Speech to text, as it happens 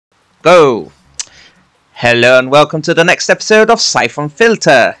Go! Hello and welcome to the next episode of Syphon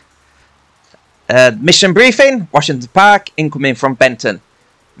Filter. Mission briefing, Washington Park, incoming from Benton.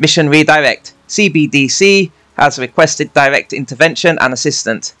 Mission redirect, CBDC has requested direct intervention and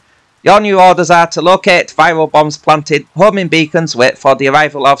assistance. Your new orders are to locate viral bombs planted, homing beacons, wait for the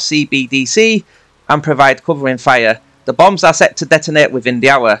arrival of CBDC and provide covering fire. The bombs are set to detonate within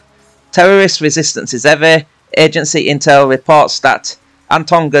the hour. Terrorist resistance is heavy. Agency intel reports that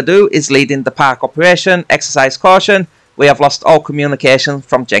Anton Gadu is leading the park operation. Exercise caution. We have lost all communication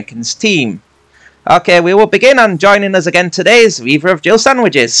from Jenkins' team. Okay, we will begin, and joining us again today is Reaver of Jill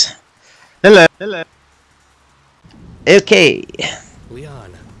Sandwiches. Hello. Hello. Okay.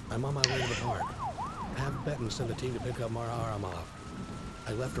 Leon, I'm on my way to the park. Have Benton send a team to pick up Mara Aramov.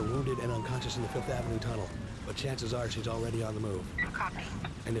 I left her wounded and unconscious in the Fifth Avenue tunnel, but chances are she's already on the move. Copy.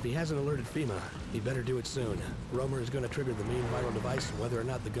 And if he hasn't alerted FEMA, he better do it soon. Romer is going to trigger the main viral device whether or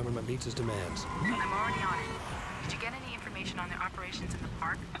not the government meets his demands. I'm already on it. Did you get any information on their operations in the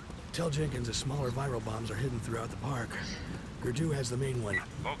park? Tell Jenkins the smaller viral bombs are hidden throughout the park. Gurdu has the main one.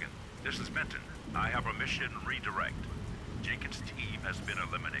 Logan, this is Benton. I have a mission redirect. Jenkins' team has been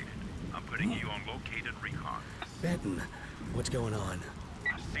eliminated. I'm putting you on located recon. Benton, what's going on?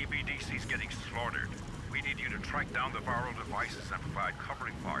 CBDC's getting slaughtered. We need you to track down the viral devices and provide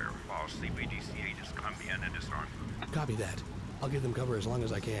covering fire while CBDC agents come in and disarm them. Copy that. I'll give them cover as long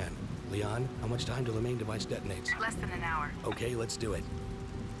as I can. Leon, how much time till the main device detonates? Less than an hour. Okay, let's do it.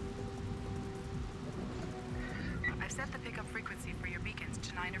 I've set the pickup frequency for your beacons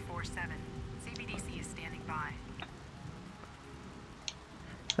to 9047. CBDC is standing by.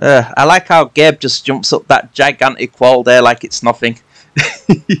 I like how Gabe just jumps up that gigantic wall there like it's nothing.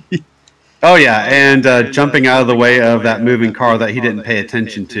 Oh yeah, and jumping out of the way of that moving car that he didn't pay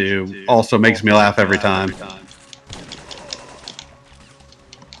attention to also makes me laugh every time.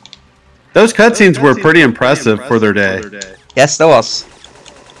 Those cutscenes were pretty impressive for their day. Yes, there was.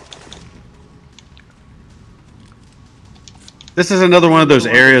 This is another one of those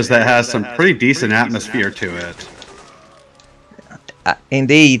areas that has some pretty decent atmosphere to it.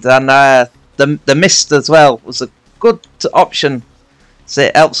 Indeed, and the mist as well was a good option. So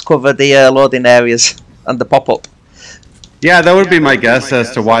it helps cover the loading areas and the pop-up. Yeah, that would be my guess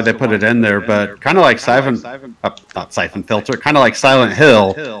as to why they put it in there, but kind of like not Syphon Filter, kind of like Silent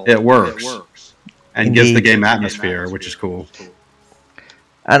Hill, it works. And Indeed. Gives the game atmosphere, which is cool.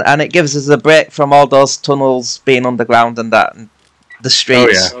 And it gives us a break from all those tunnels being underground and that, and the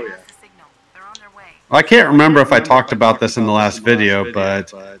streets. Oh yeah. Well, I can't remember if I talked about this in the last video,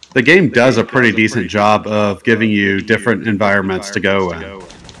 but the game does a pretty decent job of giving you different environments to go in.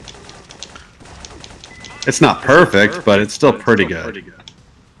 It's not perfect, but it's still pretty good.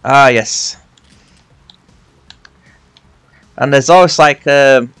 Ah, yes. And there's always like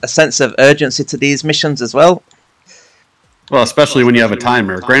a sense of urgency to these missions as well. Well, especially when you have a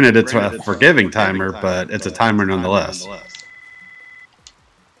timer. Granted, it's a forgiving timer, but it's a timer nonetheless. I'm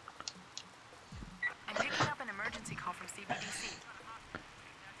picking up an emergency call from CBDC.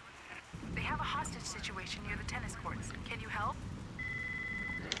 They have a hostage situation near the tennis courts. Can you help?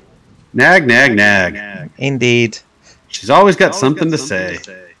 Nag, nag, nag. Indeed. She's always got something to say.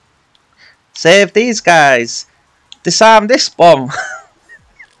 Save these guys. Disarm this bomb. CBDC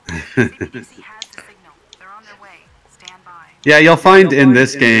has the signal. They're on their way. Stand by. Yeah, you'll find in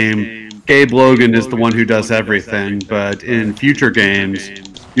this game, Gabe Logan is the one who does everything, but in future games,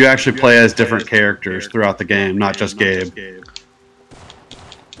 you actually play as different characters throughout the game, not just Gabe.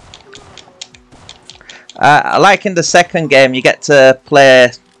 Like in the second game, you get to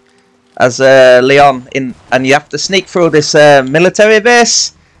play as Leon, and you have to sneak through this military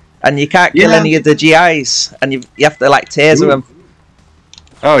base, and you can't kill any of the GIs, and you have to like taser them.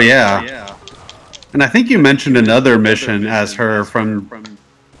 Oh yeah. And I think you mentioned another mission as her from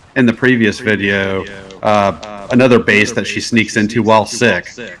in the previous video, another base that she sneaks into while sick.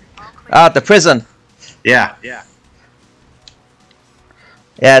 Ah, the prison. Yeah.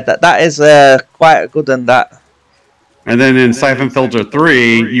 Yeah, that is quite a good one, that. And then in Syphon Filter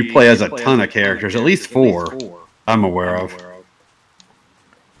 3, you play as a ton of characters, at least 4, I'm aware of.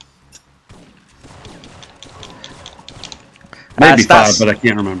 Maybe 5, but I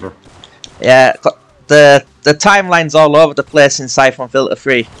can't remember. Yeah, the timeline's all over the place in Syphon Filter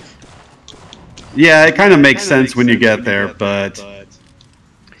 3. Yeah, it kind of makes sense when you get there, but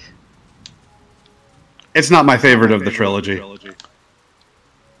it's not my favorite of the trilogy.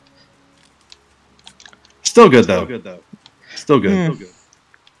 Still good, though. Still good.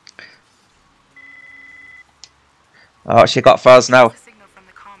 Oh, she got for us now. Signal from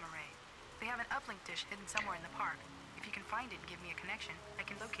the comm array. They have an uplink dish hidden somewhere in the park. If you can find it and give me a connection, I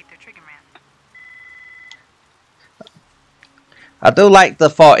can locate keep their trigger man. I do like the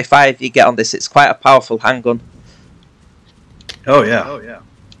 45 you get on this. It's quite a powerful handgun. Oh yeah. Oh yeah.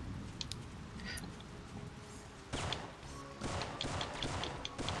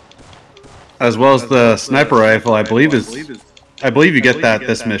 As well as the sniper rifle, I believe you get that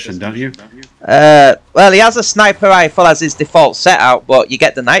this mission, don't you? Well, he has a sniper rifle as his default setup, but you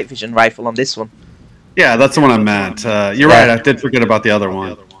get the night vision rifle on this one. Yeah, that's the one I meant. You're right, I did forget about the other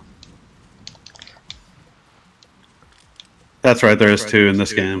one. That's right, there is 2 in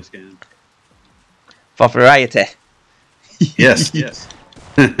this game. For variety. Yes. Yes.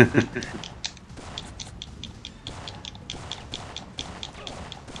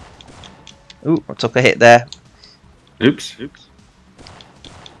 Ooh, I took a hit there. Oops.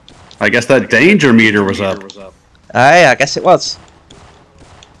 I guess that danger meter was up. Aye, I guess it was.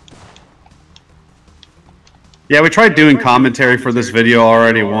 Yeah, we tried doing commentary for this video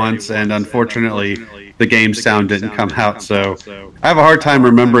already once, and unfortunately, the game sound didn't come out, so I have a hard time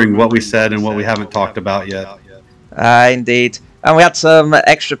remembering what we said and what we haven't talked about yet. Indeed. And we had some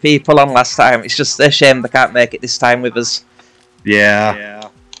extra people on last time. It's just a shame they can't make it this time with us. Yeah.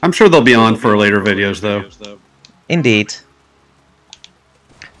 I'm sure they'll be on for later videos, though. Indeed.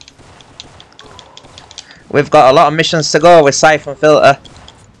 We've got a lot of missions to go with Syphon Filter.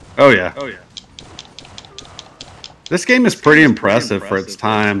 Oh yeah. This game is pretty impressive for its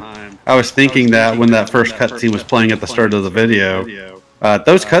time. I was thinking that when that first cutscene was playing at the start of the video,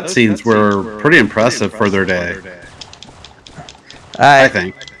 those cutscenes were pretty impressive for their day. I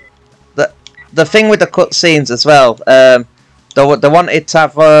think. The thing with the cutscenes as well, they wanted to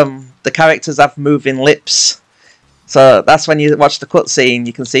have the characters have moving lips. So that's when you watch the cutscene,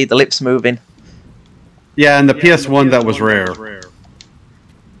 you can see the lips moving. Yeah, and the PS1 that was rare.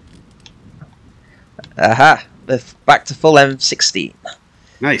 Aha, back to full M16.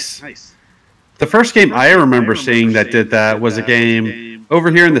 Nice. The first game I remember seeing that did that was a game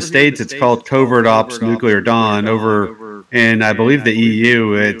over here in the States. It's called Covert Ops Nuclear Dawn. Over in, I believe, the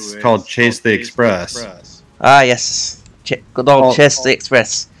EU, it's called Chase the Express. Ah, yes. Good old Chase the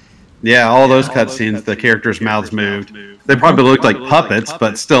Express. Yeah, all those cutscenes, the characters' mouths moved. They probably looked like puppets,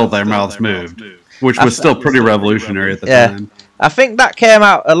 but still their mouths moved, which was still pretty revolutionary at the time. I think that came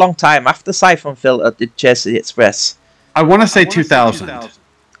out a long time after Syphon Filter did Chase the Express. I want to say 2000.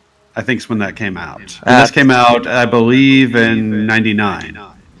 I think is when that came out. And this came out, I believe, in 99.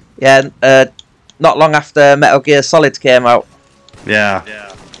 Yeah, not long after Metal Gear Solid came out. Yeah.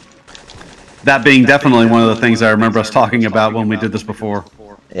 That being definitely one of the things I remember us talking about when we did this before.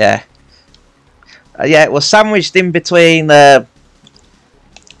 Yeah. Yeah, it was sandwiched in between Metal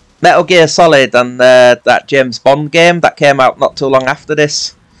Gear Solid and that James Bond game that came out not too long after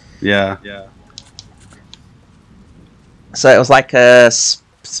this. Yeah. So it was like a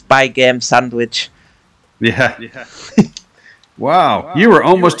spy game sandwich. Yeah. Wow, you were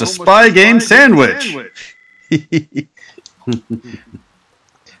almost a spy game sandwich.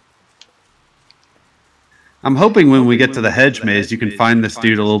 I'm hoping when we get to the hedge maze, you can find this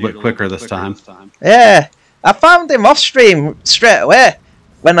dude a little bit quicker this time. Yeah, I found him off stream straight away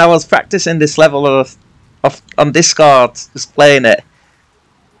when I was practicing this level on Discord, just playing it.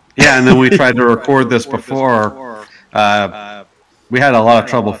 Yeah, and then we tried to record this before. We had a lot of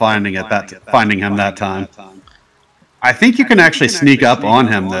trouble finding him that time. I think you can actually sneak up on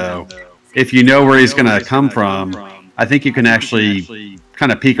him though, if you know where he's going to come from. I think you can actually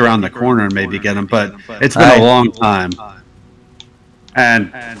kind of peek around the corner and maybe get him, but it's been a long time.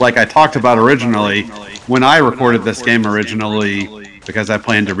 And like I talked about originally, when I recorded this game originally, because I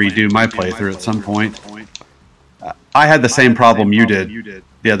planned to redo my playthrough at some point, I had the same problem you did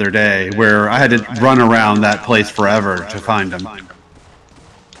the other day, where I had to run around that place forever to find him. All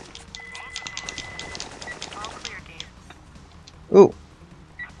clear, Gabe. Ooh.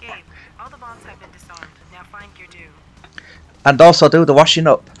 Gabe, all the bombs have been disarmed. Now find your due. And also do the washing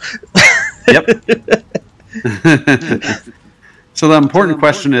up. Yep. So the important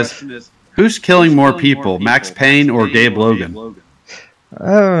question is, who's killing more people, Max Payne or Gabe Logan?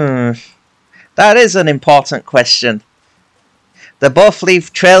 That is an important question. They both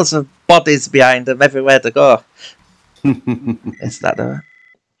leave trails of bodies behind them everywhere they go. Is that the...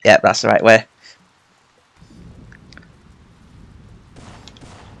 Yeah, that's the right way.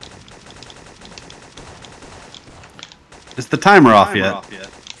 Is the timer off yet?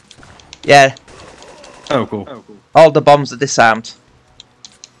 Yeah, Oh, cool. all the bombs are disarmed.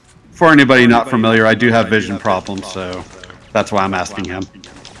 For anybody not familiar, I do have vision problems, so that's why I'm asking him.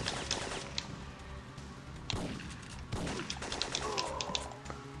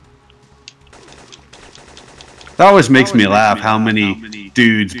 That always makes me laugh how many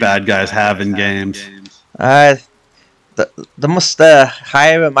dudes bad guys have in games. They must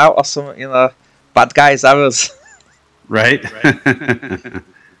hire them out or something, you know. Bad guys arrows. Right?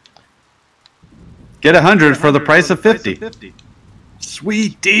 Get 100 for the price of 50.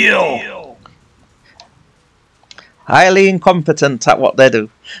 Sweet deal. Highly incompetent at what they do.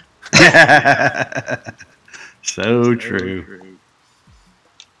 So true.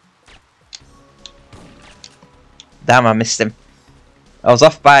 Damn, I missed him. I was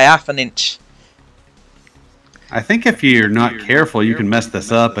off by half an inch. I think if you're not careful, you can mess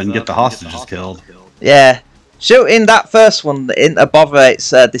this up and get the hostages killed. Yeah. Shooting that first one isn't a bother.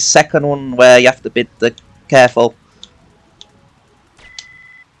 It's the second one where you have to be careful.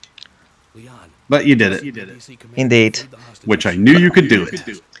 But you did it. Indeed. Which I knew you could do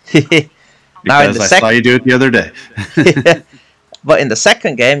it. Now in Because the I saw you do it the other day. But in the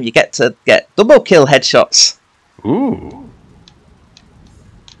second game, you get to get double kill headshots. Ooh.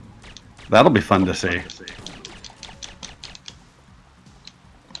 That'll be fun to see.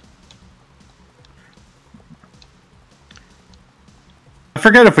 I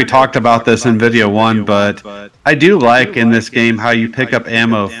forget if we talked about this in video 1, but I do like in this game how you pick up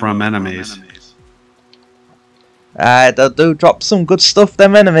ammo from enemies. They do drop some good stuff,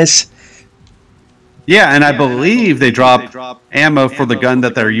 them enemies. Yeah, and I believe they drop ammo for the gun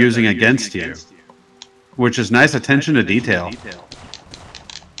that they're using against you, which is nice attention to detail. I'm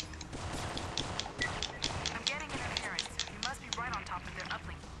getting interference. You must be right on top of their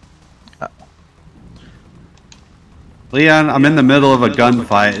uplink. Leon, I'm in the middle of a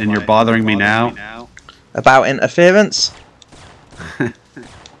gunfight and you're bothering me now. About interference?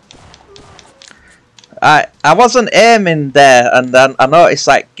 I wasn't aiming there, and then I noticed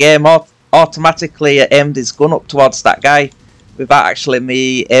like game automatically aimed his gun up towards that guy without actually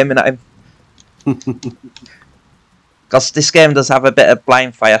me aiming at him. Because this game does have a bit of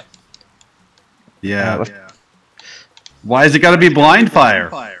blind fire. Yeah. Why has it got to be blind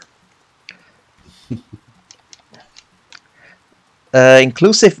fire?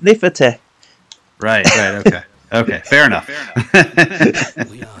 Inclusivity. Right, okay. Okay, fair enough.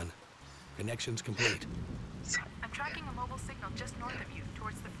 Leon, connection's complete. I'm tracking a mobile signal just north of you,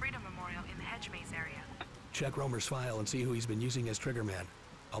 towards the Freedom Memorial in the Hedge Maze area. Check Romer's file and see who he's been using as triggerman.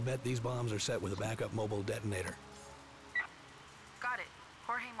 I'll bet these bombs are set with a backup mobile detonator. Got it.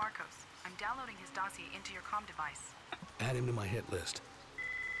 Jorge Marcos. I'm downloading his dossier into your comm device. Add him to my hit list.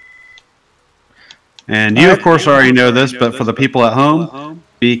 And you, of course, already know this, but for the people at home,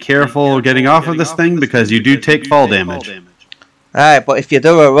 be careful getting off of this thing because you do take fall damage. Alright, but if you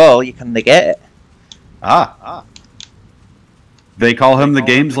do a roll, you can negate it. Ah. They call him the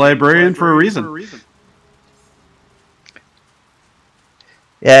game's librarian for a reason.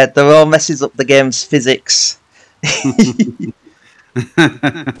 Yeah, the roll messes up the game's physics.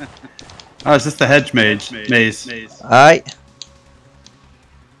 Oh, is this the hedge maze? Alright.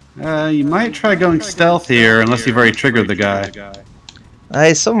 You might try going stealth here, unless you've already triggered the guy.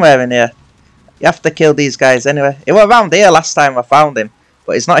 He's somewhere in here. You have to kill these guys anyway. He was around here last time I found him,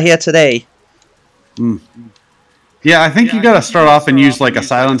 but he's not here today. Yeah, I think you gotta start off and use like a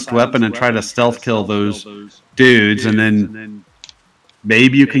silenced weapon and try to stealth kill those dudes, and then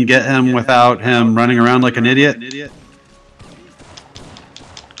maybe you can get him without him running around like an idiot.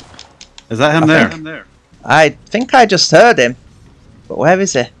 Is that him there? I think I just heard him, but where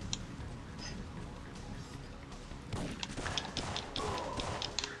is he?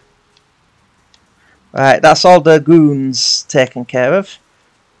 Right, that's all the goons taken care of.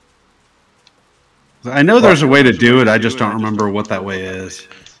 I know there's a way to do it, I just don't remember what that way is.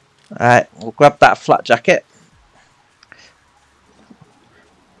 Alright, we'll grab that flat jacket.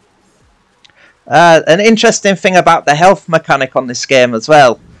 An interesting thing about the health mechanic on this game as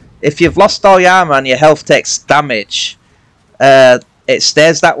well. If you've lost all your armor and your health takes damage, it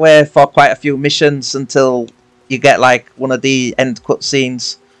stays that way for quite a few missions until you get like one of the end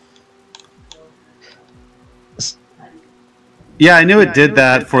cutscenes. Yeah, I knew it did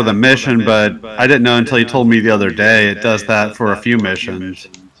that for the mission, but I didn't know until you told me the other day it does that for a few missions.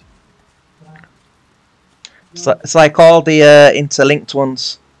 So it's like all the interlinked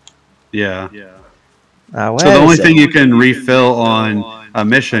ones. Yeah. Where So the only is it? thing you can refill on a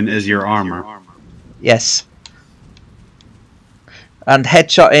mission is your armor. Yes. And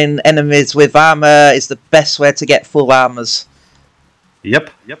headshotting enemies with armor is the best way to get full armors.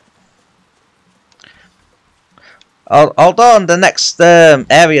 Yep. Although in the next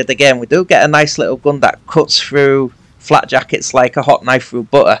area of the game we do get a nice little gun that cuts through flat jackets like a hot knife through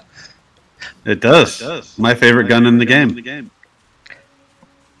butter. It does. My favorite gun in the game.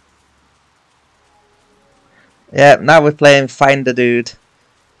 Yeah, now we're playing Find the Dude.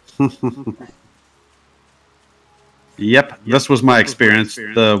 Yep, this was my experience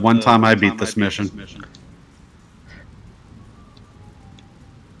the one time I beat this mission.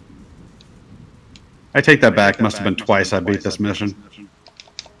 I take that back. Must have been twice I beat this mission.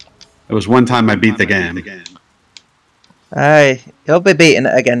 It was one time I beat the game. Aye, you'll be beating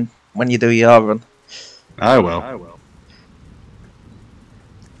it again when you do your run. I will.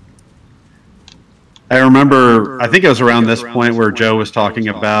 I remember, I think it was around this point where Joe was talking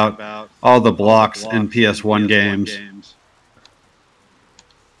about all the blocks in PS1 games.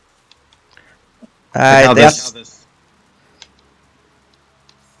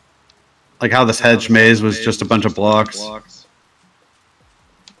 Like how this hedge maze was just a bunch of blocks.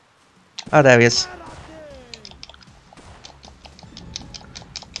 Oh, there he is.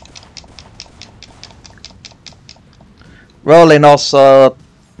 Rolling also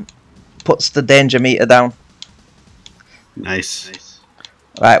puts the danger meter down. Nice.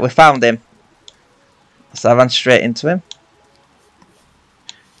 Right, we found him. So I ran straight into him.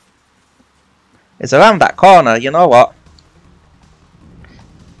 It's around that corner, you know what?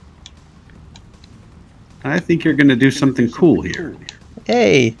 I think you're going to do something cool here.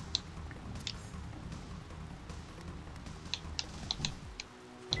 Hey!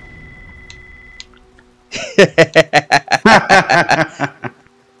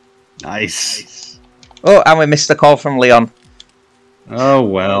 Nice. Oh, and we missed a call from Leon. Oh,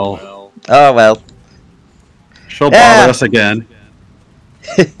 well. Oh, well. She'll bother us again.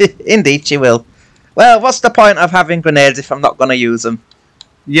 Indeed, she will. Well, what's the point of having grenades if I'm not going to use them?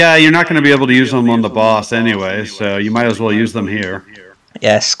 Yeah, you're not going to be able to use them on the boss anyway, so you might as well use them here.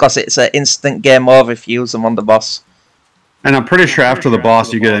 Yes, because it's an instant game over if you use them on the boss. And I'm pretty sure after the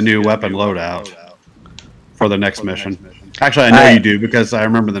boss you get a new weapon loadout for the next mission. Actually, I know you do because I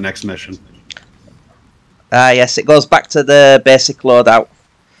remember the next mission. Yes, it goes back to the basic loadout.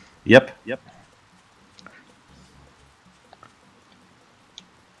 Yep.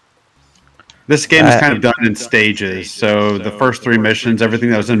 This game is kind of done in stages, so the first 3 missions, everything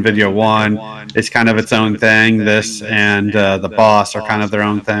that was in video 1, is kind of its own thing. This and the boss are kind of their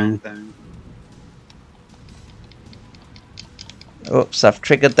own thing. Oops, I've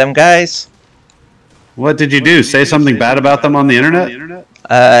triggered them guys. What did you do? Say something bad about them on the internet?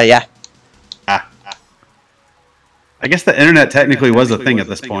 Yeah. I guess the internet technically was a thing at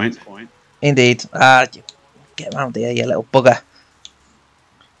this point. Indeed. Get around here, you little bugger.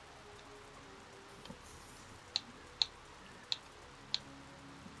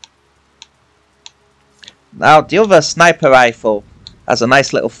 Now, the other sniper rifle has a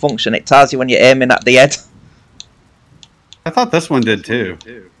nice little function. It tells you when you're aiming at the head. I thought this one did too.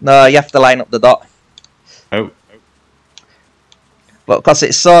 No, you have to line up the dot. Oh. But because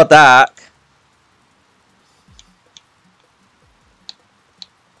it's so dark...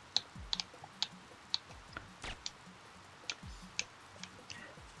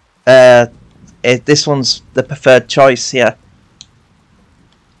 this one's the preferred choice here.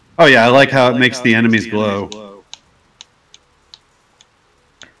 Oh yeah, I like how it makes the enemies glow.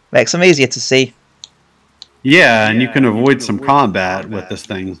 Makes them easier to see. Yeah, and you can avoid some combat with this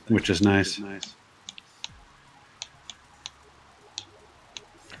thing, which is nice.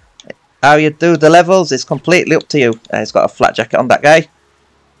 How you do the levels is completely up to you. He's got a flat jacket on, that guy.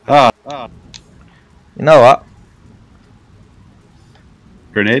 You know what?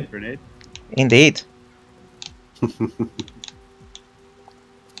 Grenade? Indeed.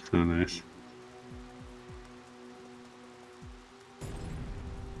 Oh, nice.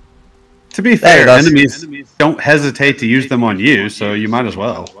 To be fair, enemies don't hesitate to use them on you, so you might as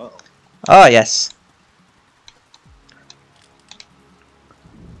well. Oh, yes.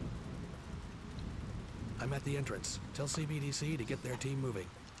 I'm at the entrance. Tell CBDC to get their team moving.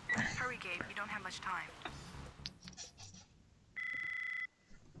 Hurry, Gabe. You don't have much time.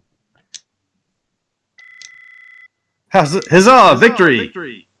 Huzzah!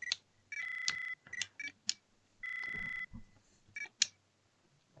 Victory!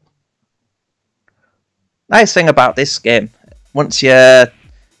 Nice thing about this game, once you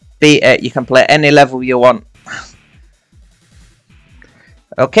beat it, you can play any level you want.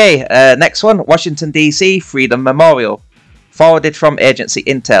 Okay, next one, Washington DC Freedom Memorial, forwarded from Agency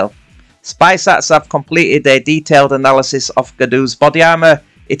Intel. SpySats have completed a detailed analysis of Gadoo's body armor.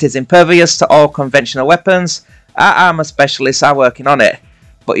 It is impervious to all conventional weapons. Our armor specialists are working on it,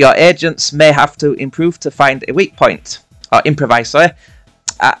 but your agents may have to improve to find a weak point, or improvise, sorry.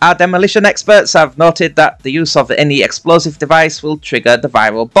 Our demolition experts have noted that the use of any explosive device will trigger the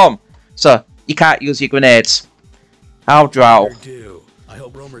viral bomb, so you can't use your grenades. How drow. I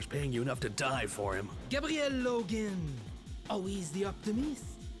hope Romer's paying you enough to die for him. Gabriel Logan, always the optimist.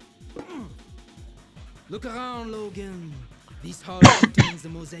 Look around, Logan. This hall contains a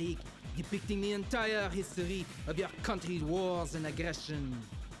mosaic depicting the entire history of your country's wars and aggression.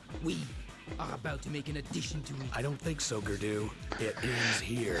 We are about to make an addition to it. I don't think so, Gerdu. It ends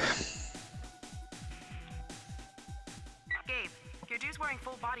here. Gabe, your dude's wearing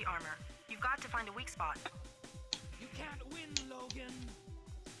full body armor. You've got to find a weak spot. You can't win, Logan.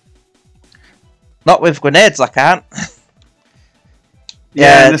 Not with grenades, I can't.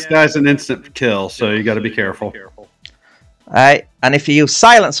 Yeah, and this guy's an instant kill, so you got to be careful. Alright, and if you use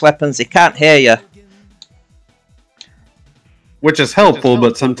silence weapons, he can't hear you. Which is helpful,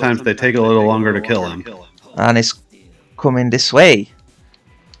 but sometimes they take a little longer to kill him. And he's coming this way.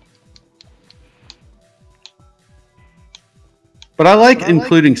 But I like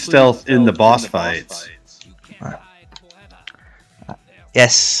including stealth in the boss fights.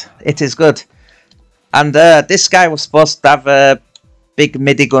 Yes, it is good. And this guy was supposed to have a big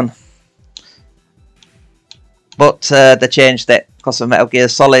MIDI gun. But they changed it because of Metal Gear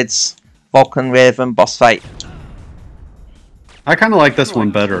Solid's Vulcan Raven boss fight. I kind of like this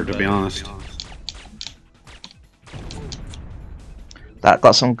one better, to be honest. That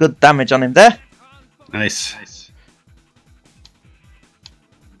got some good damage on him there. Nice.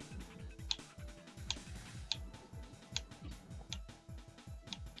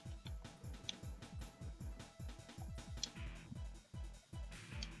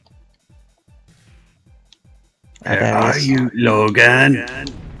 Where are you, Logan?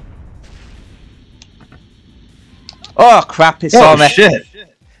 Oh crap, he saw me. Shit.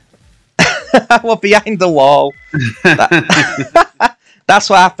 I was behind the wall. That's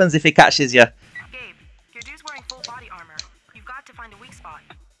what happens if he catches you. Gabe, your dude's wearing full body armor. You've got to find a weak spot.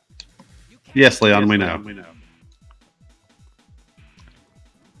 Yes, Leon, we know.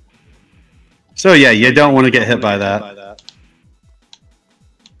 So yeah, you don't want to get hit by that.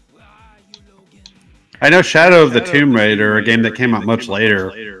 I know Shadow of the Tomb Raider, a game that came out much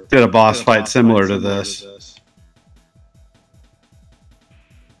later, did a boss fight similar to this.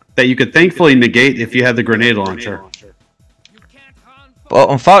 That you could thankfully negate if you had the grenade launcher. But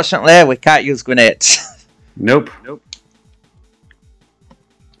unfortunately, we can't use grenades. Nope.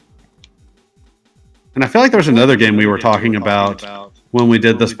 And I feel like there was another game we were talking about when we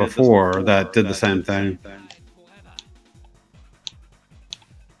did this before that did the same thing.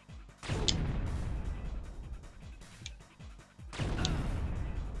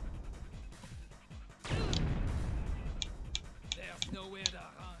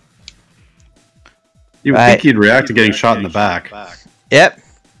 You would think he'd react to getting shot in the back. Yep.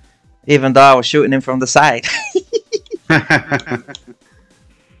 Even though I was shooting him from the side.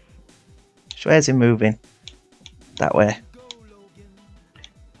 So where's he moving? That way.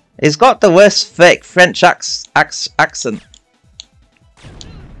 He's got the worst fake French accent.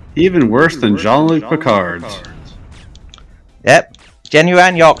 Even worse than Jean-Luc Picard's. Yep.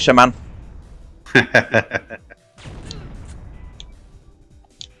 Genuine Yorkshire man.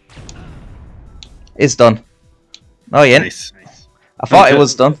 It's done. No, he ain't. Nice. I thought it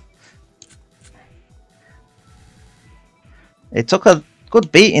was done. It took a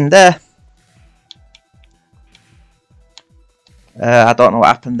good beating there. I don't know what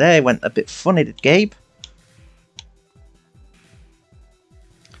happened there. It went a bit funny, did Gabe?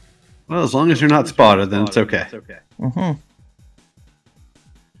 Well, as long as you're not spotted, then it's okay. Mm-hmm.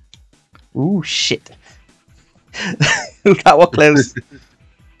 Ooh, shit. That was close.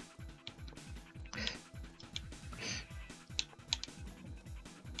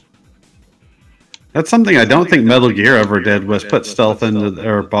 That's something I don't think Metal Gear ever did, was put stealth into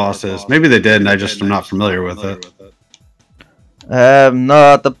their bosses. Maybe they did, and I just am not familiar with it.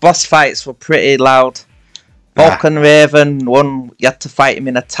 No, the boss fights were pretty loud. Vulcan Raven, one, you had to fight him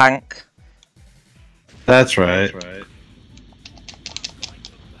in a tank. That's right.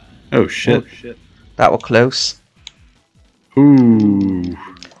 Oh, shit. That was close. Ooh.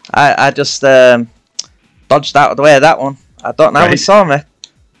 I just dodged out of the way of that one. I don't know how he saw me.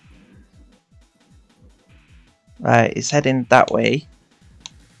 Right, he's heading that way.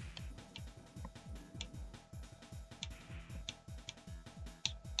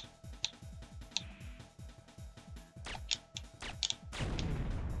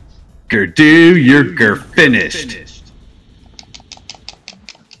 Gerdu, you're finished.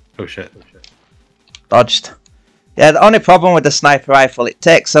 Oh shit. Dodged. Yeah, the only problem with the sniper rifle, it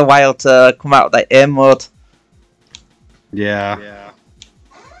takes a while to come out of that aim mode. Yeah.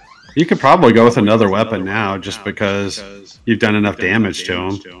 You could probably go with another weapon now, just because you've done enough damage to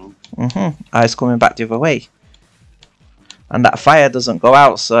him. I was coming back the other way. And that fire doesn't go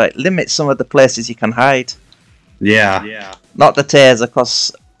out, so it limits some of the places you can hide. Yeah. Not the taser,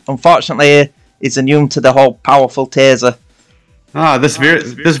 because unfortunately is immune to the whole powerful taser.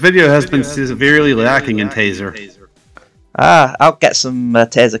 This video has been severely lacking in taser. I'll get some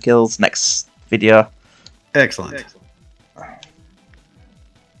taser kills next video. Excellent.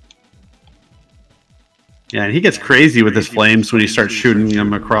 Yeah, and he gets crazy with his flames when he starts shooting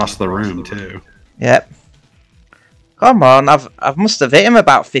them across the room too. Yep. Come on, I must have hit him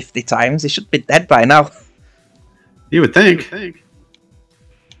about 50 times. He should be dead by now. You would think.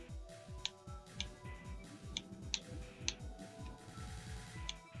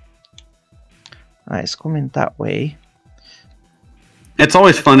 Right, it's coming that way. It's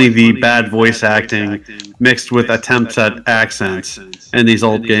always funny, the bad voice acting mixed with attempts at accents in these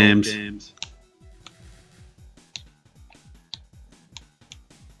old games.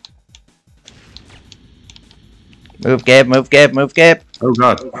 Move, Gabe, move, Gabe, move, Gabe. Oh,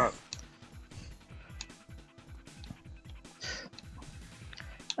 God.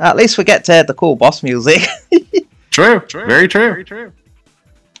 At least we get to hear the cool boss music. True. Very true.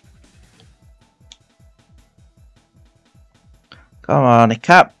 Come on, he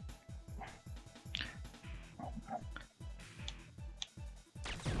can't.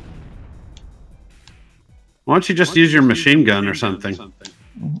 Why don't you just use your machine gun or something?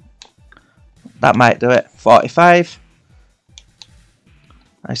 That might do it. 45.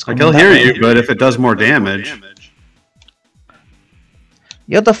 Nice. Like, he'll hear you, but if it does more damage...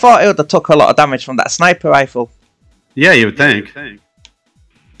 You'd have thought it would have took a lot of damage from that sniper rifle. Yeah, you would think.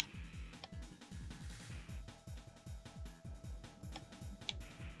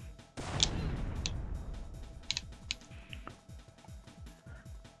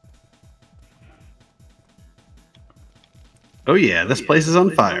 Oh yeah, this place is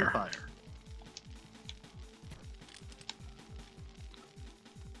on fire.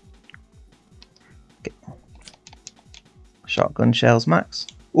 Shotgun shells, max.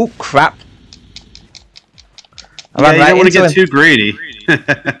 Oh crap! Yeah, you don't want to get too greedy.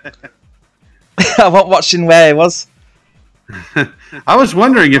 I wasn't watching where he was. I was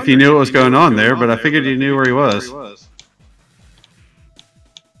wondering if you knew what was going on there, but I figured you knew where he was.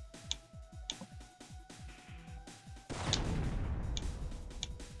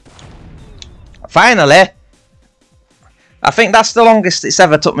 Finally! I think that's the longest it's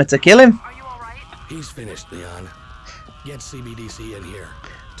ever took me to kill him. Are you alright? He's finished, Leon. Get CBDC in here.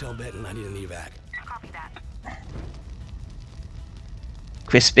 Tell Benton I need an evac. Copy that.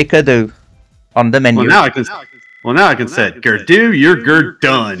 Crispy Kadu on the menu. Well, now I can say, Gerdu, you're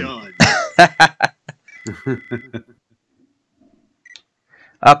done.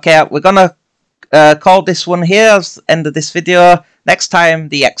 Okay, we're gonna call this one here as the end of this video. Next time,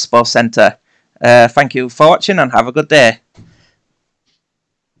 the Expo Center. Thank you for watching and have a good day.